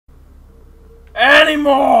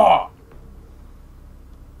anymore!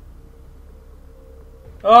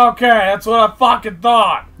 Okay, that's what I fucking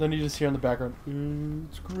thought. Then you just hear in the background,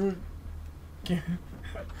 it's great.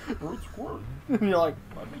 It's great. And you're like,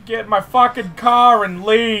 Let me get in my fucking car and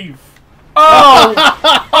leave. Oh!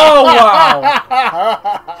 Oh,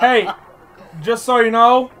 wow. Hey, just so you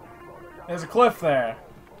know, there's a cliff there.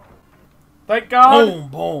 Thank God. boom,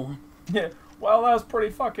 boom. Yeah, well, that was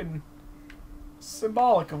pretty fucking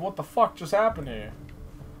symbolic of what the fuck just happened here.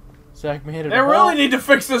 Zach made it. They really need to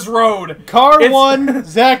fix this road. Car 1,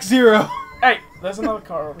 Zach 0. Hey, there's another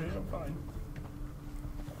car over here. I'm fine.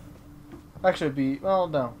 Actually, it'd be, well,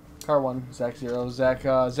 no. Car 1, Zach 0.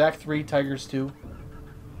 Zach 3, Tigers 2.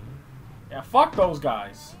 Yeah, fuck those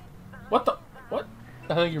guys. What the? What?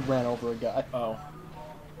 I think you ran over a guy. Oh.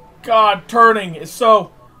 God, turning is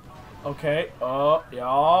so... Okay,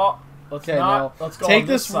 yeah. Let's not... Let's go take on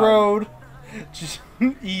this side. road. Just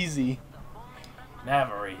easy.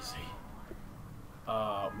 Never easy.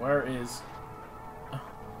 Where is...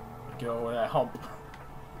 Get over that hump.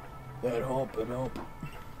 That hump.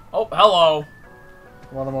 Oh, hello.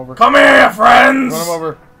 Run him over. Come here, friends! Run him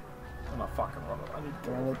over. I'm not fucking running. I need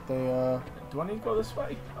to Run go. it, they, Do I need to go this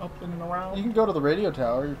way? Up and around? You can go to the radio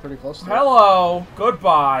tower. You're pretty close to it. Hello.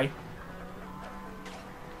 Goodbye.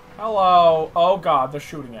 Hello. Oh, God. They're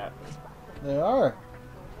shooting at me. They are.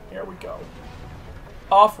 Here we go.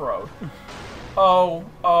 Off-road.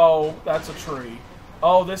 Oh, that's a tree.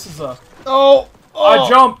 Oh, this is a... Oh! I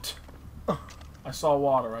jumped! I saw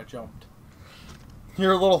water. I jumped.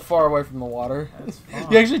 You're a little far away from the water. That's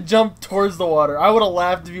fine. You actually jumped towards the water. I would have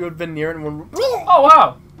laughed if you had been near it and went... Oh,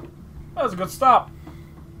 wow. That was a good stop.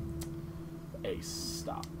 Ace,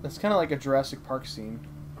 stop. That's kind of like a Jurassic Park scene.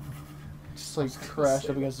 Just like crash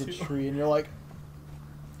up against a tree and you're like...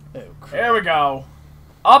 Oh, crap. Here we go.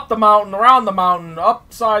 Up the mountain, around the mountain,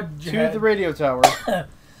 upside your To head. the radio tower. I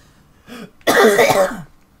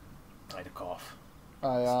had a cough.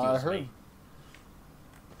 I Excuse heard. me.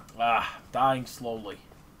 Dying slowly.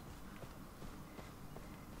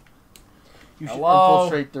 You should Hello?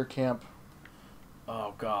 infiltrate their camp.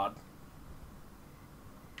 Oh, God.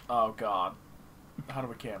 Oh, God. How do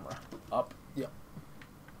we camera? Up? Yep.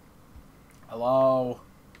 Hello?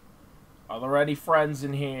 Are there any friends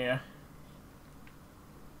in here?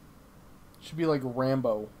 Should be like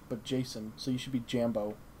Rambo, but Jason. So you should be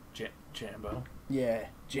Jambo. Jambo? Yeah,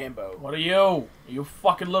 Jambo. What are you? Are you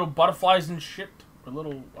fucking little butterflies and shit? Or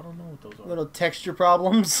little... I don't know what those are. Little texture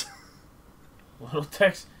problems. Little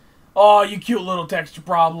text... Oh, you cute little texture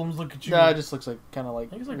problems. Look at you. Nah, it just looks like kind of like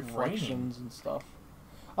think it's like reflections and stuff.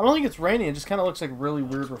 I don't think it's raining. It just kind of looks like really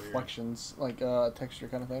weird reflections, like texture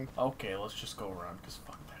kind of thing. Okay, let's just go around, because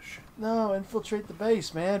fuck that shit. No, infiltrate the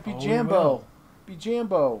base, man. Be Oh, we Jambo. will. Be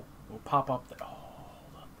Jambo. We'll pop up there. Oh,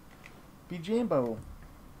 hold up. Be Jambo.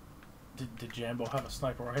 Did Jambo have a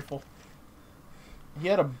sniper rifle? He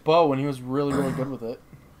had a bow and he was really, really good with it.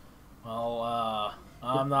 Well,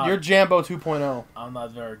 I'm not... You're Jambo 2.0. I'm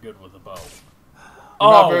not very good with a bow.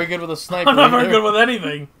 You're not very good with a sniper. I'm not very either. good with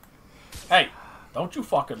anything. Hey, don't you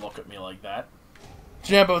fucking look at me like that.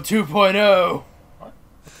 Jambo 2.0. What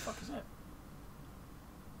the fuck is that?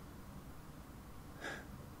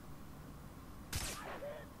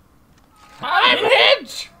 I'm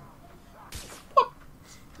Hinge!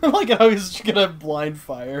 I like how he's just gonna blind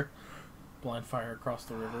fire. Blind fire across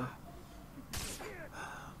the river.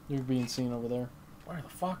 You're being seen over there. Where the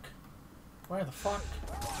fuck? Where the fuck?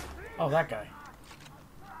 Oh, that guy.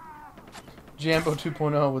 Jambo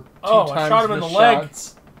 2.0 with two Oh, times I shot him in the missed leg.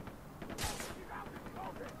 shots.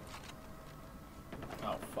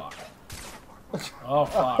 Oh, fuck. Oh,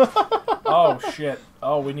 fuck. Oh, shit.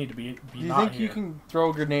 Oh, we need to be Do you not think here. you can throw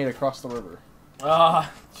a grenade across the river?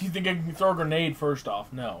 Do you think I can throw a grenade first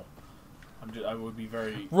off? No. I would be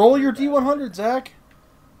very... Roll your very bad. D100, Zach.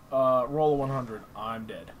 Roll a 100. I'm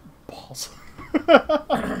dead. Balls.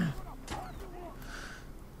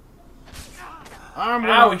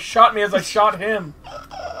 Ow, he shot me as I shot him.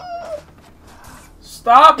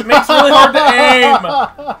 Stop! It makes it really hard to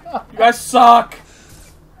aim! You guys suck!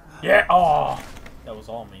 Yeah, oh. That was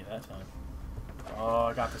all me that time. Oh,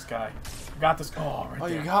 I got this guy. I got this... Oh, right Oh,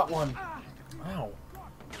 there. you got one. Ow.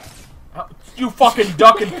 Ow. You fucking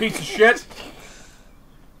ducking piece of shit!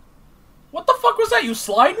 What the fuck was that? You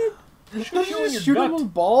sliding? Did Shoot you you in just your shoot him gut.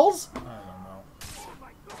 with balls? I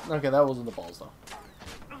don't know. Okay, that wasn't the balls, though.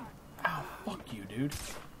 Ow, fuck you, dude.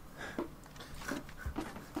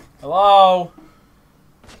 Hello?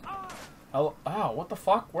 Hello? Ow, what the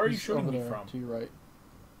fuck? Where are you He's shooting over me there, from? to your right.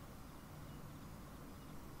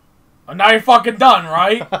 Oh, now you're fucking done,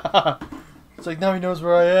 right? It's like, now he knows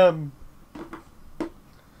where I am. Throw a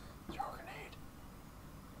grenade.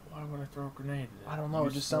 Why would I throw a grenade at it? I don't know.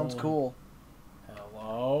 It just sounds cool.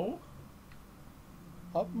 Hello?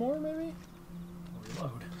 Up more, maybe?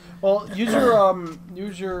 Reload. Well,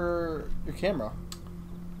 use your camera.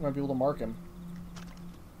 You might be able to mark him,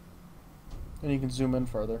 and you can zoom in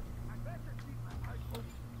further.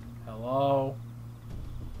 Hello?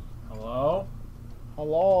 Hello?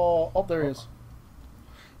 Hello? Oh, there he is.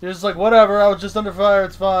 You're just like, whatever. I was just under fire.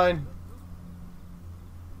 It's fine.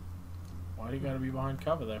 Why do you gotta be behind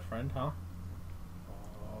cover there, friend, huh?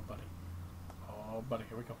 Oh, buddy. Oh, buddy,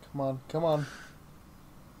 here we go. Come on, come on.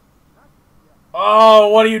 Oh,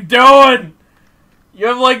 what are you doing? You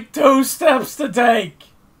have like 2 steps to take.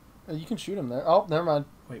 You can shoot him there. Oh, never mind.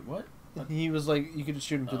 Wait, what? He was like, you could just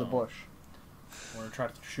shoot him through the bush. We're gonna try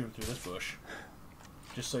to shoot him through this bush.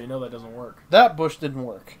 Just so you know that doesn't work. That bush didn't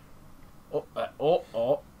work. Oh,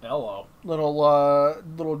 hello.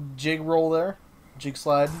 Little jig roll there. Jig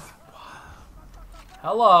slide.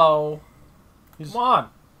 Hello.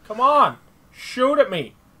 Come on. Shoot at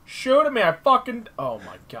me. Shoot at me. I fucking... Oh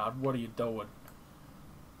my god, what are you doing?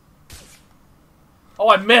 Oh,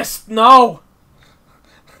 I missed. No.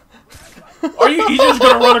 Are you... He's just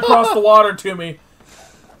gonna run across the water to me.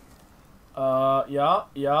 Yeah.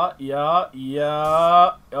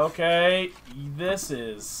 Okay. This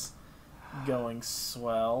is going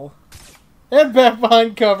swell. And back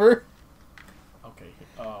behind cover. Okay.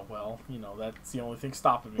 Well, you know, that's the only thing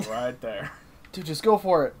stopping me right there. Dude, just go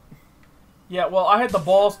for it. Yeah, well, I had the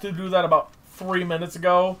balls to do that about 3 minutes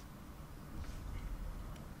ago.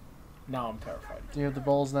 Now I'm terrified. Do you have the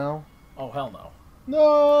balls now? Oh, hell no.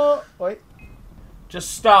 No! Wait.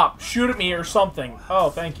 Just stop. Shoot at me or something. Oh,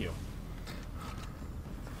 thank you.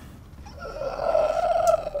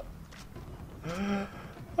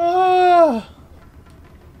 I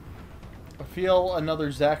feel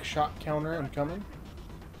another Zach shot counter incoming.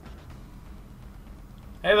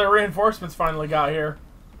 Hey, the reinforcements finally got here.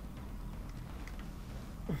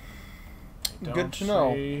 Good to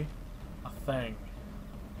know. See a thing.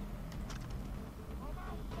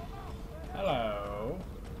 Hello.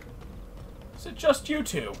 Is it just you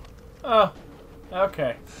two? Oh,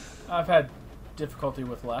 okay. I've had difficulty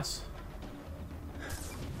with less.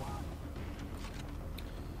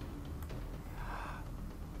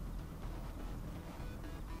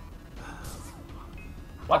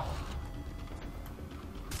 What?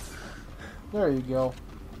 There you go.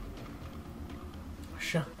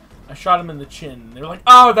 I shot him in the chin. They were like,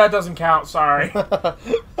 "Oh, that doesn't count. Sorry,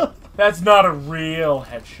 that's not a real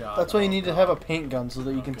headshot." That's why you need to have a paint gun so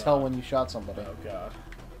that you can tell God. when you shot somebody. Oh god.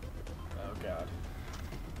 Oh god.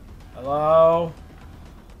 Hello?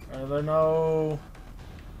 Are there no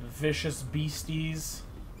vicious beasties?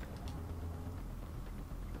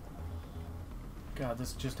 God,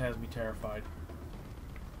 this just has me terrified.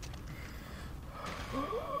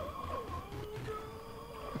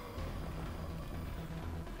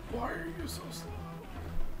 Why are you so slow?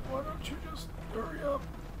 Why don't you just hurry up?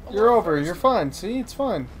 You're over. You're fine. See? It's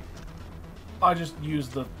fine. I just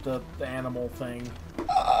used the animal thing.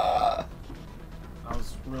 I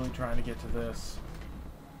was really trying to get to this.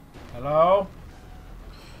 Hello?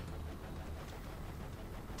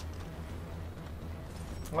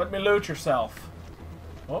 Let me loot yourself.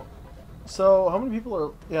 Oh. So, how many people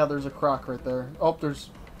are... Yeah, there's a croc right there. Oh, there's...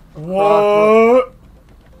 What?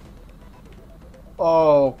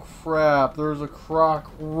 Oh, crap. There's a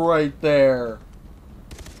croc right there.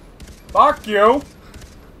 Fuck you!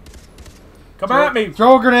 Come at me!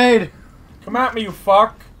 Throw a grenade! Come at me, you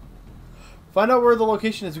fuck! Find out where the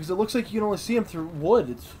location is, because it looks like you can only see him through wood.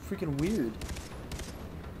 It's freaking weird.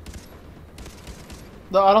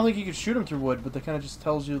 No, I don't think you can shoot him through wood, but that kind of just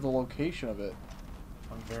tells you the location of it.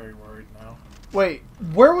 I'm very worried now. Wait,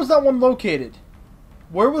 where was that one located?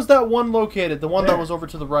 Where was that one located? The one There. that was over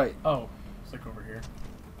to the right. Oh, it's like over here.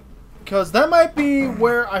 Because that might be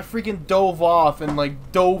where I freaking dove off and,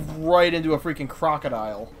 like, dove right into a freaking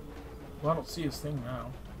crocodile. Well, I don't see his thing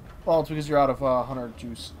now. Well, it's because you're out of hunter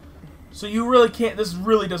juice. So you really can't... This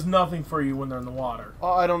really does nothing for you when they're in the water.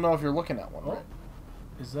 I don't know if you're looking at one, Oh. right?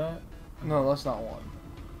 Is that... No, that's not one.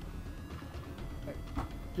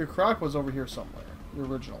 Your croc was over here somewhere. The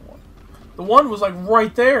original one. The one was, like,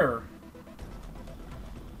 right there.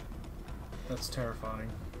 That's terrifying.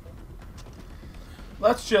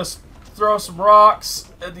 Let's just throw some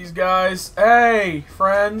rocks at these guys. Hey,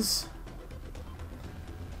 friends.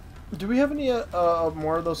 Do we have any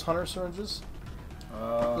more of those hunter syringes?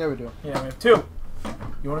 Yeah, we do. Yeah, we have 2.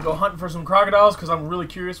 You want to go hunting for some crocodiles? Because I'm really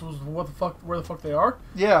curious what the fuck, where the fuck they are.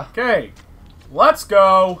 Yeah. Okay, let's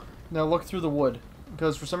go. Now look through the wood.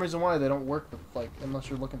 Because for some reason why they don't work with, like, unless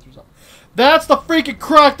you're looking through something. That's the freaking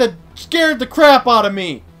croc that scared the crap out of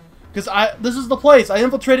me! Because this is the place. I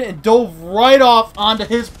infiltrated and dove right off onto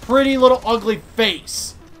his pretty little ugly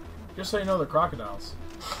face. Just so you know, they're crocodiles.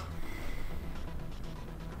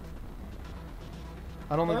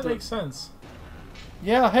 I don't think that makes sense.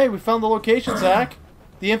 Yeah, hey, we found the location, Zach.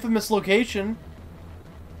 The infamous location.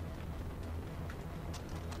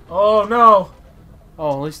 Oh, no.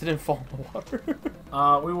 Oh, at least it didn't fall in the water.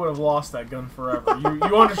 We would have lost that gun forever.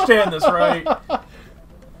 You understand this, right?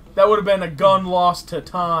 That would have been a gun lost to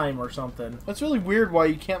time or something. That's really weird why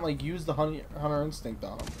you can't, like, use the hunter instinct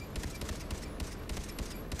on them.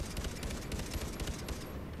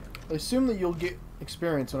 I assume that you'll get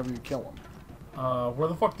experience whenever you kill them. Where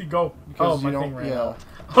the fuck did he go? Because oh, my thing ran out.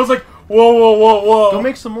 yeah. I was like, whoa, whoa, whoa, whoa. Go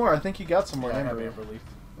make some more. I think you got some more. Yeah, I have Amber. Amber Leaf.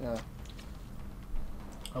 Yeah.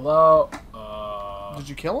 Hello? Did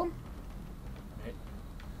you kill him?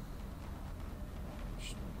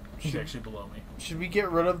 She's actually below me. Should we get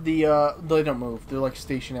rid of the, they don't move. They're like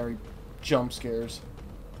stationary jump scares.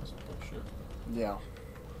 That's bullshit. Yeah.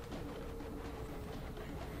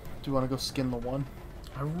 Do you want to go skin the one?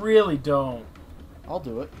 I really don't. I'll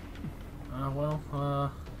do it.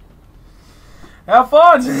 Have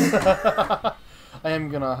fun! I am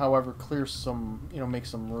gonna, however, clear some, make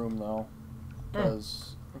some room, though.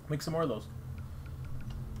 Because... Make some more of those.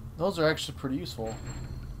 Those are actually pretty useful.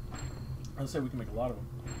 I'd say we can make a lot of them.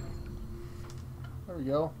 There we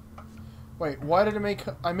go. Wait, why did it make...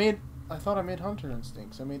 I thought I made hunter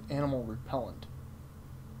instincts. I made animal repellent.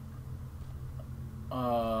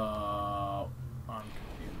 I'm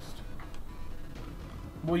confused.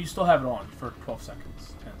 Well, you still have it on for 12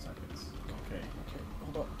 seconds. 10 seconds. Okay. Okay,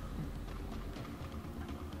 hold on.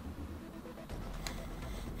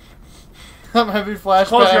 I'm having flashbacks.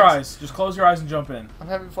 Close your eyes. Just close your eyes and jump in. I'm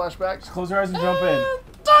having flashbacks. Just close your eyes and jump in.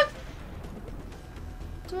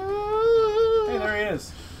 Hey, there he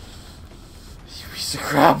is. You piece of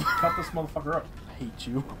crap. Cut this motherfucker up. I hate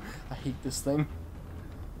you. I hate this thing.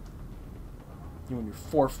 You and your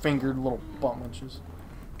four-fingered little butt munches.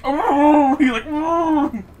 Oh, you like.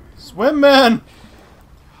 Oh. Swim, man.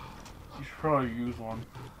 You should probably use one.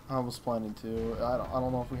 I was planning to. I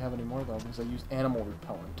don't know if we have any more though because I used animal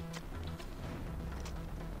repellent.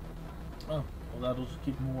 Oh, well, that'll just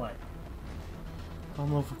keep them away. I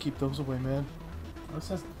don't know if we keep those away, man. It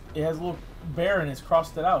says it has a little bear and it's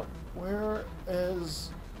crossed it out. Where is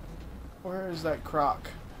that croc?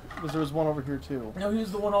 Because there was one over here too. No,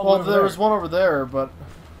 he's the one all the way over there there. was one over there, but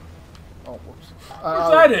oh, whoops.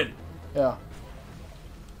 Where's that in? Yeah.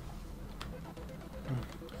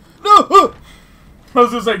 No! I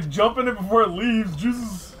was just like jumping it before it leaves.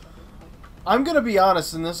 Jesus. I'm gonna be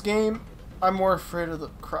honest. In this game, I'm more afraid of the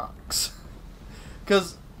crocs.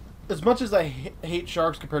 Because as much as I hate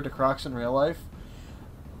sharks compared to crocs in real life,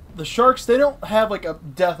 the sharks, they don't have like a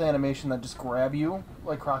death animation that just grab you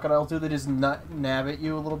like crocodiles do. They just nab at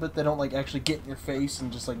you a little bit. They don't like actually get in your face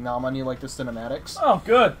and just like nom on you like the cinematics. Oh,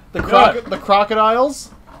 good. The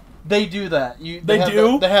crocodiles, they do that. They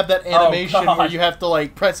have that animation where you have to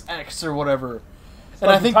like press X or whatever. It's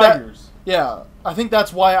and like I think tigers. I think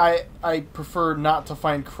that's why I prefer not to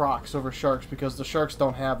find crocs over sharks because the sharks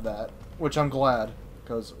don't have that, which I'm glad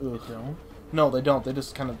because They don't? no, they don't. They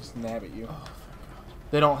just kind of just nab at you. Oh,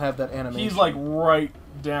 they don't have that animation. He's like right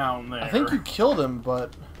down there. I think you killed him,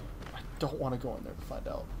 but I don't want to go in there to find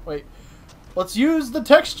out. Wait, let's use the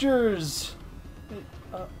textures.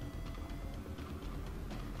 Where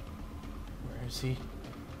is he?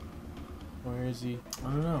 Where is he? I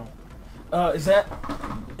don't know. Is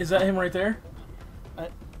that him right there?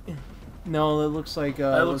 No, that looks like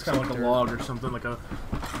that looks kind of like a log or something. Like a.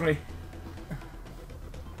 Wait.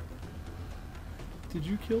 Did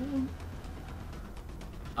you kill him?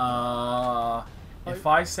 If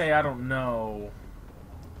I say I don't know.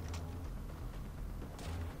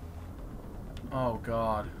 Oh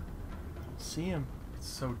God. I don't see him. It's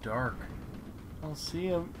so dark. I don't see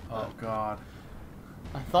him. Oh God.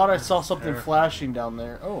 I thought I saw something There. flashing down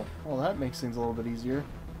there. Oh, well that makes things a little bit easier.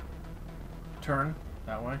 Turn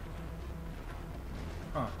that way.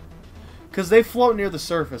 Huh. Because they float near the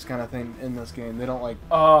surface kind of thing in this game. They don't like...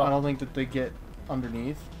 I don't think that they get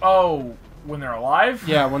underneath. Oh, when they're alive?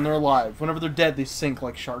 Yeah, when they're alive. Whenever they're dead, they sink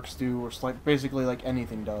like sharks do, or like basically like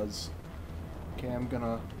anything does. Okay, I'm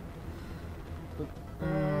gonna...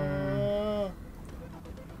 I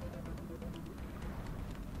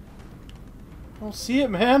don't see it,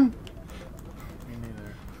 man. Me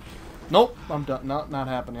neither. Nope, I'm done. Not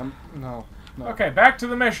happening. No. Okay, back to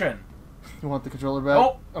the mission. You want the controller back?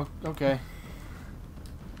 Oh, okay.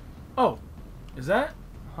 Oh, is that?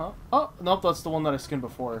 Huh? Oh, nope, that's the one that I skinned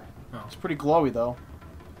before. Oh. It's pretty glowy, though.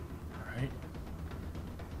 Alright.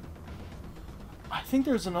 I think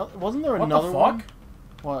there's another. Wasn't there What another the fuck? one?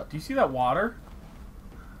 What? Do you see that water?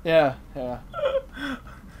 Yeah, yeah.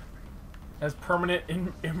 Has permanent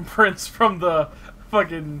imprints from the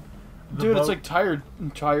fucking. Dude, boat. it's like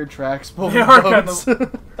tire tracks. Both They are kind boats.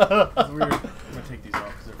 of. That's weird. I'm gonna take these off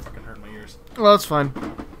because they're fucking hurting my ears. Well, that's fine.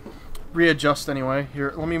 Readjust anyway.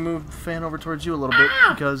 Here, let me move the fan over towards you a little bit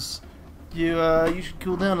because you should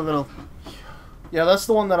cool down a little. Yeah, that's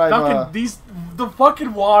the one that Duncan, the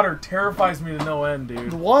fucking water terrifies me to no end, the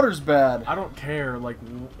dude. water's bad. I don't care. Like,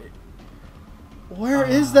 Where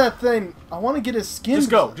is that thing? I want to get his skin. just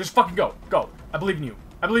go. Just fucking go. Go. I believe in you.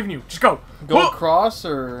 I believe in you. Just go. Go across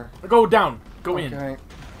or Go down. Go in. okay.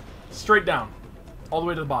 Straight down. All the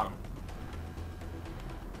way to the bottom.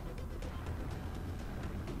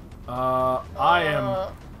 I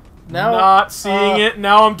am now not seeing it.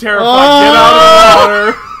 Now I'm terrified. Get out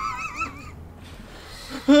of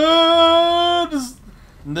the water.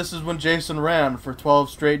 And this is when Jason ran for 12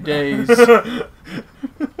 straight days.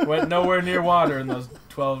 Went nowhere near water in those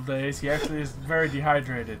 12 days. He actually is very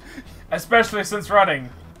dehydrated. Especially since running.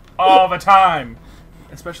 All the time.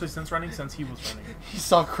 Especially since he was running. He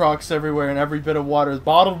saw crocs everywhere and every bit of water is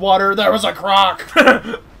bottled water. There was a croc.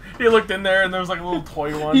 He looked in there and there was like a little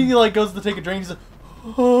toy one. He like goes to take a drink. He's like,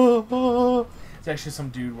 oh. It's actually some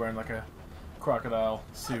dude wearing like a crocodile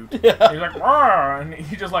suit. Yeah. He's like, "Arr!" And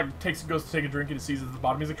he just like goes to take a drink and he sees it at the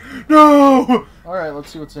bottom. He's like, no! All right,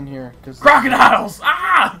 let's see what's in here. Crocodiles!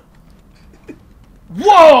 Ah!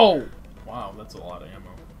 Whoa! Wow, that's a lot of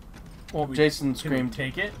ammo. Well, Can Jason we screamed.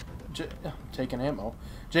 take it? Taking ammo.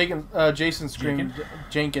 Jason screamed.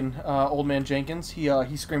 Jenkins, old man Jenkins.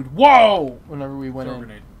 He screamed, "Whoa!" Whenever we went Throw a in.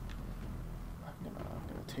 grenade. I'm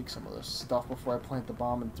gonna take some of this stuff before I plant the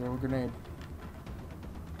bomb and throw a grenade.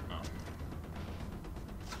 Oh.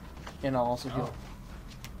 And I'll also heal.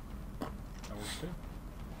 That works too.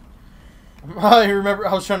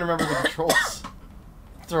 I was trying to remember the controls.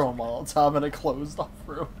 Throw them all on top in a closed off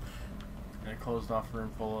room. And a closed off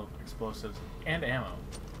room full of explosives and ammo.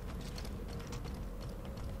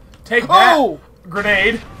 Take that! Oh!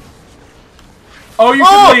 Grenade! Oh, you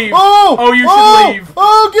should leave! Oh, you should leave!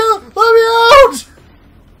 Oh, let me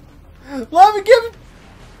out! Let me get me.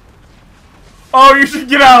 Oh, you should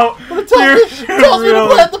get out! But it tells me to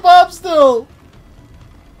plant the bomb still!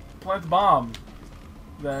 Plant the bomb.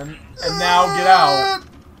 Then. And now get out.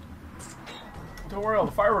 Don't worry, all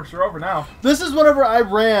the fireworks are over now. This is whenever I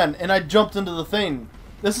ran and I jumped into the thing.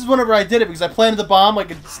 This is whenever I did it because I planted the bomb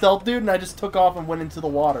like a stealth dude and I just took off and went into the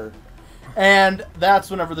water. And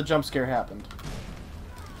that's whenever the jump scare happened.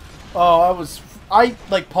 Oh, I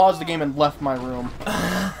like paused the game and left my room.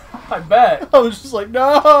 I bet. I was just like,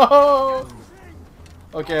 no.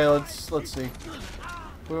 Okay, let's see.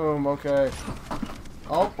 Boom. Okay.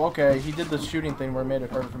 Oh, okay. He did the shooting thing where it made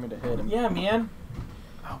it harder for me to hit him. Yeah, man.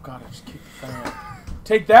 Oh god, I just kicked the fan.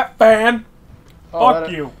 Take that, fan! Oh,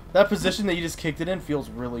 Fuck you. That position that you just kicked it in feels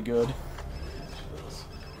really good.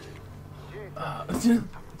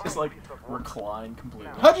 Just like recline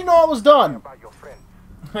completely. How'd you know I was done?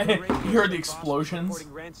 You heard the explosions?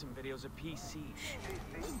 Ransom videos of PC.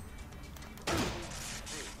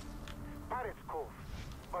 Pirates Cove,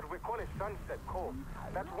 but we call it Sunset Cove.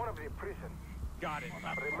 That's one of the prisons. Got it.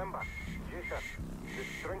 Remember, Jason, the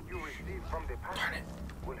strength you receive from the past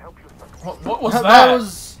will help you succeed. What was that? That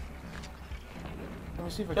was. Let me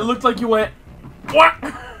see if I It can. looked like you went. What?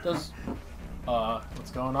 Does.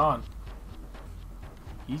 What's going on?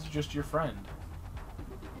 He's just your friend.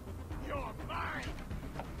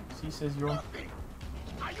 He says you're. Are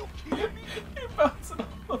you kidding me? You're bouncing off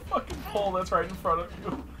the fucking pole that's right in front of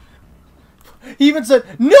you. He even said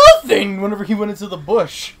nothing whenever he went into the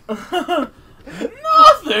bush.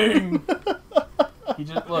 Nothing! He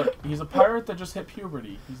just look. He's a pirate that just hit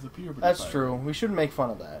puberty. He's the puberty. That's pirate. true. We shouldn't make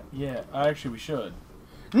fun of that. Yeah, actually we should.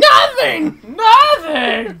 Nothing.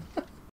 Nothing.